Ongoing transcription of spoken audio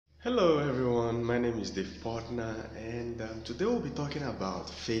Hello everyone, my name is Dave Partner, and today we'll be talking about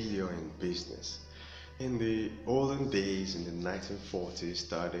failure in business. In the olden days, in the 1940s,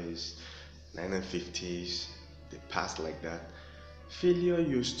 30s, 1950s, the past like that, failure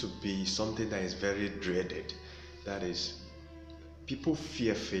used to be something that is very dreaded. That is, people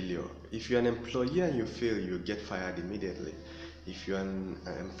fear failure. If you're an employer and you fail, you get fired immediately. If you're an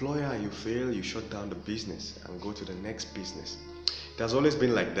employer and you fail, you shut down the business and go to the next business. It has always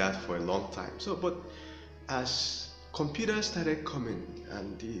been like that for a long time. But as computers started coming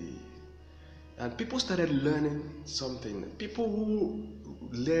and people started learning something, people who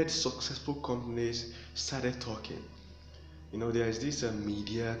led successful companies started talking. There is this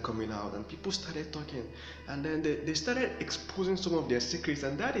media coming out, and people started talking, and then they started exposing some of their secrets,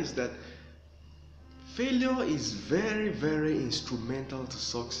 and that is that failure is very, very instrumental to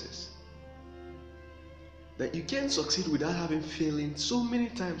success. That you can't succeed without having failing so many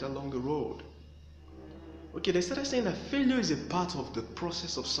times along the road. Okay, they started saying that failure is a part of the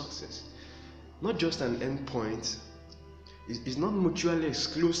process of success, not just an end point. It's not mutually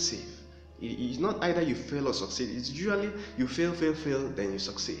exclusive. It's not either you fail or succeed. It's usually you fail, then you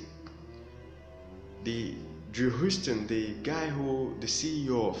succeed. Drew Houston, the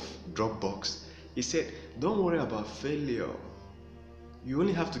CEO of Dropbox, he said, "Don't worry about failure. You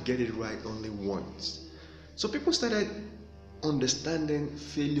only have to get it right only once." So people started understanding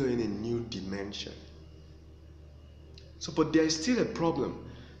failure in a new dimension. But there is still a problem.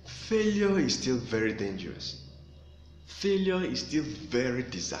 Failure is still very dangerous. Failure is still very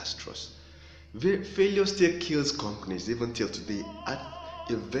disastrous. Failure still kills companies even till today at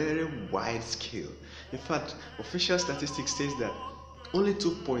a very wide scale. In fact, official statistics says that only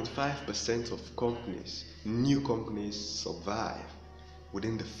 2.5% of new companies survive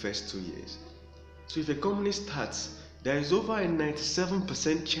within the first 2 years. So if a company starts, there is over a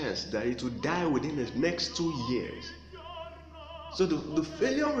 97% chance that it will die within the next 2 years. So the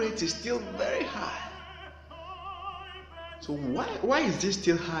failure rate is still very high. So why is this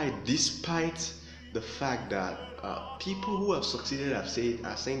still high despite the fact that people who have succeeded are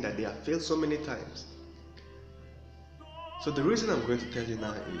saying that they have failed so many times? So the reason I'm going to tell you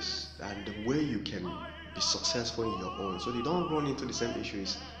now is that the way you can be successful in your own, so you don't run into the same issue,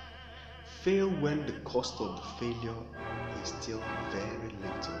 is fail when the cost of the failure is still very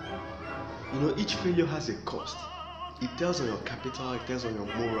little. Each failure has a cost. It tells on your capital, it tells on your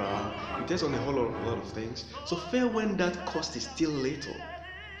morale, it tells on a whole lot of things. So fail when that cost is still little.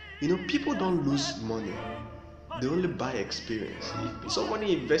 People don't lose money. They only buy experience. If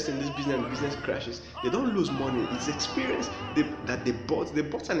somebody invests in this business and the business crashes, they don't lose money. It's experience that they bought. They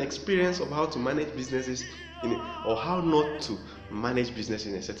bought an experience of how to manage businesses or how not to manage business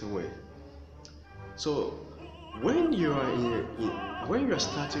in a certain way. So when you are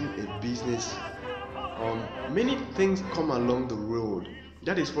starting a business, many things come along the road.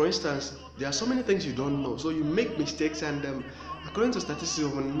 That is, for instance, there are so many things you don't know, so you make mistakes, and according to statistics,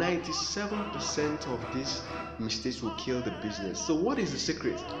 over 97% of these mistakes will kill the business. So what is the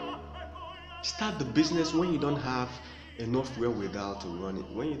secret? Start the business when you don't have enough wherewithal to run it,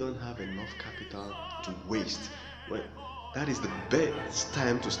 when you don't have enough capital to waste. That is the best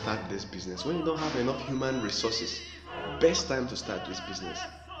time to start this business. When you don't have enough human resources, best time to start this business.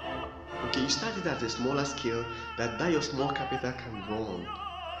 Okay, you start it at a smaller scale that your small capital can run.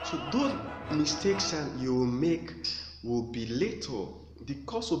 So those mistakes you will make will be little. The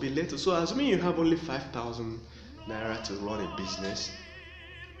cost will be little. So assuming you have only 5,000 naira to run a business,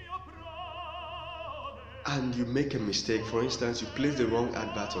 and you make a mistake, for instance, you place the wrong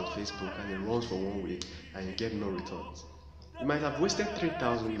advert on Facebook and it runs for 1 week and you get no returns. You might have wasted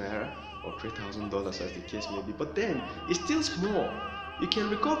 3,000 naira or $3,000 as the case may be, but then it's still small. You can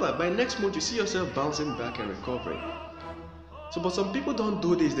recover. By next month, you see yourself bouncing back and recovering. But some people don't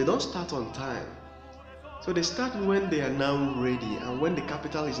do this. They don't start on time. So they start when they are now ready and when the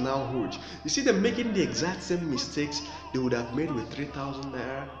capital is now huge. You see them making the exact same mistakes they would have made with 3,000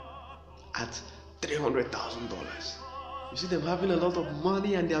 naira at $300,000. You see them having a lot of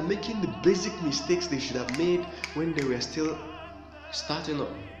money and they are making the basic mistakes they should have made when they were still starting up.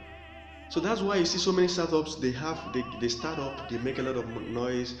 So that's why you see so many startups, they start up, they make a lot of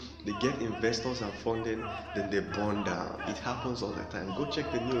noise, they get investors and funding, then they burn down. It happens all the time. Go check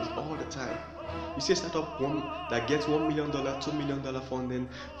the news all the time. You see a startup that gets $1 million, $2 million funding,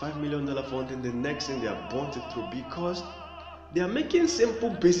 $5 million funding, the next thing they are burnt it through because they are making simple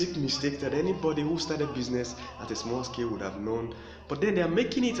basic mistakes that anybody who started business at a small scale would have known, but then they are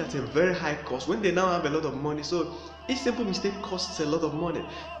making it at a very high cost when they now have a lot of money. So each simple mistake costs a lot of money.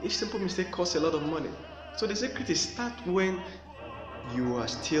 So the secret is start when you are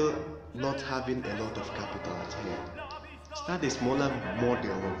still not having a lot of capital at hand, start a smaller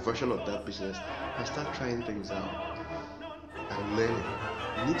model or version of that business and start trying things out and learning.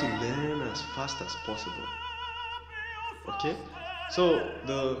 You need to learn as fast as possible. Okay? So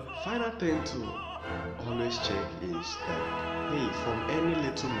the final thing to always check is that, hey, from any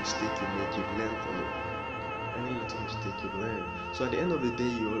little mistake you make, you learn from it. Any little mistake you learn. So at the end of the day,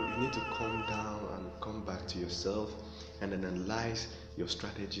 you need to calm down and come back to yourself and then analyze your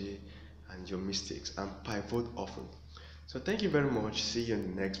strategy and your mistakes and pivot often. So thank you very much. See you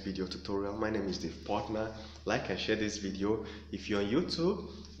in the next video tutorial. My name is Dave Partner. Like and share this video. If you're on YouTube,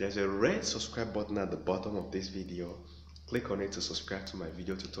 there's a red subscribe button at the bottom of this video. Click on it to subscribe to my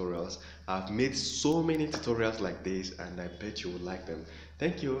video tutorials. I've made so many tutorials like this and I bet you will like them.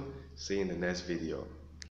 Thank you. See you in the next video.